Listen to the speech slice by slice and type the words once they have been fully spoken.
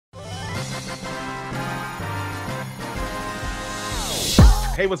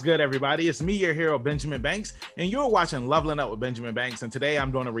Hey, what's good, everybody? It's me, your hero, Benjamin Banks, and you're watching Leveling Up with Benjamin Banks. And today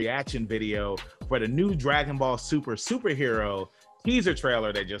I'm doing a reaction video for the new Dragon Ball Super superhero teaser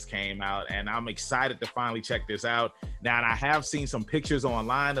trailer that just came out, and I'm excited to finally check this out. Now, and I have seen some pictures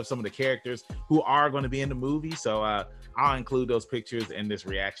online of some of the characters who are going to be in the movie, so I'll include those pictures in this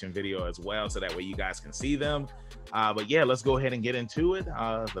reaction video as well, so that way you guys can see them. But yeah, let's go ahead and get into it.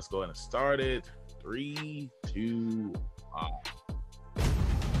 Let's go ahead and start it. 3, 2, 1.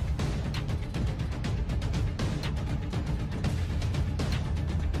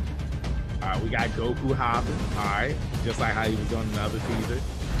 All right, we got Goku hopping. All right, just like how he was doing in the other teaser.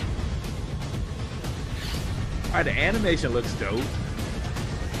 All right, the animation looks dope.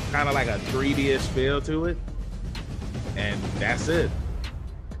 Kind of like a 3D-ish feel to it. And that's it.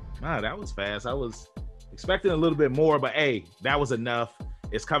 Wow, that was fast. I was expecting a little bit more, but hey, that was enough.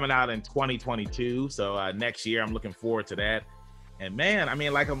 It's coming out in 2022, so next year I'm looking forward to that. And man, I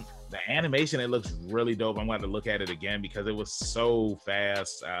mean, like the animation, it looks really dope. I'm going to look at it again because it was so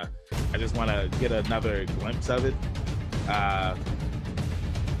fast. I just want to get another glimpse of it. Yeah,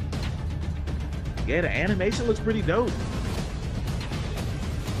 the animation looks pretty dope.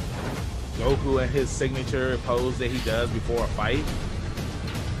 Goku and his signature pose that he does before a fight.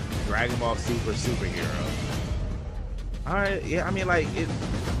 Dragon Ball Super superhero. All right, yeah, I mean, like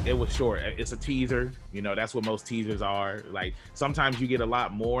it was short. It's a teaser, you know, that's what most teasers are. Like sometimes you get a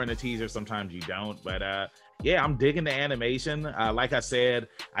lot more in a teaser, sometimes you don't. But yeah, I'm digging the animation. Like I said,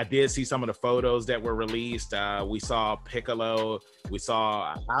 I did see some of the photos that were released. We saw Piccolo, we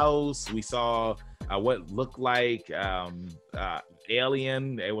saw a house, we saw what looked like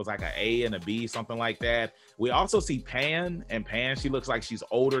alien. It was like an A and a B, something like that. We also see Pan, and Pan, she looks like she's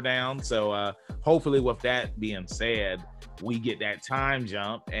older now. So hopefully with that being said, we get that time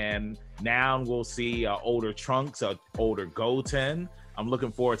jump, and now we'll see older Trunks, older Goten. I'm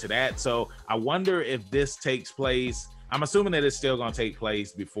looking forward to that. So I wonder if this takes place. I'm assuming that it's still going to take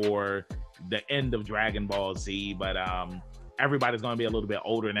place before the end of Dragon Ball Z, but everybody's going to be a little bit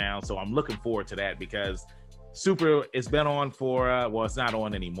older now. So I'm looking forward to that because Super, it's been on for, well, it's not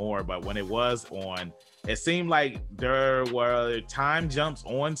on anymore, but when it was on, it seemed like there were time jumps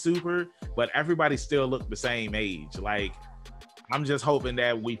on Super, but everybody still looked the same age. Like, I'm just hoping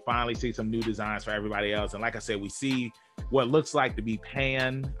that we finally see some new designs for everybody else. And like I said, we see what looks like to be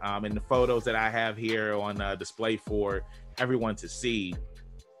Pan in the photos that I have here on display for everyone to see.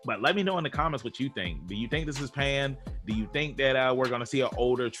 But let me know in the comments what you think. Do you think this is Pan? Do you think that we're going to see an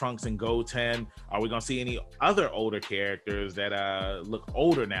older Trunks and Goten? Are we going to see any other older characters that look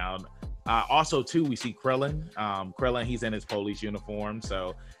older now? Also, too, we see Krillin. Krillin, he's in his police uniform.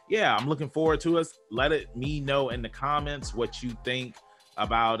 So, yeah, I'm looking forward to it. Let me know in the comments what you think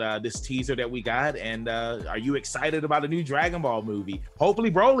about this teaser that we got. And are you excited about a new Dragon Ball movie?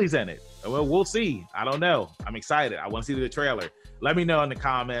 Hopefully Broly's in it. Well, we'll see. I don't know. I'm excited. I want to see the trailer. Let me know in the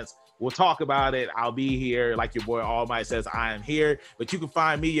comments. We'll talk about it. I'll be here. Like your boy All Might says, I am here. But you can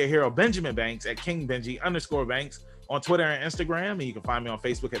find me, your hero, Benjamin Banks, at KingBenji_Banks on Twitter and Instagram. And you can find me on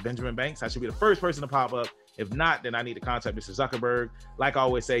Facebook at Benjamin Banks. I should be the first person to pop up. If not, then I need to contact Mr. Zuckerberg. Like I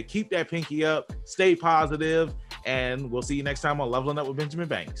always say, keep that pinky up, stay positive, and we'll see you next time on Leveling Up with Benjamin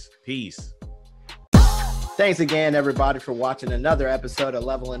Banks. Peace. Thanks again, everybody, for watching another episode of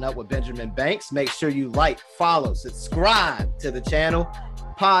Leveling Up with Benjamin Banks. Make sure you like, follow, subscribe to the channel.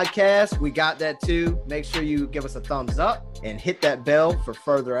 Podcast, we got that too. Make sure you give us a thumbs up and hit that bell for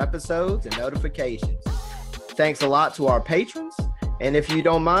further episodes and notifications. Thanks a lot to our patrons. And if you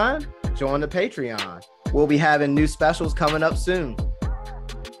don't mind, join the Patreon. We'll be having new specials coming up soon.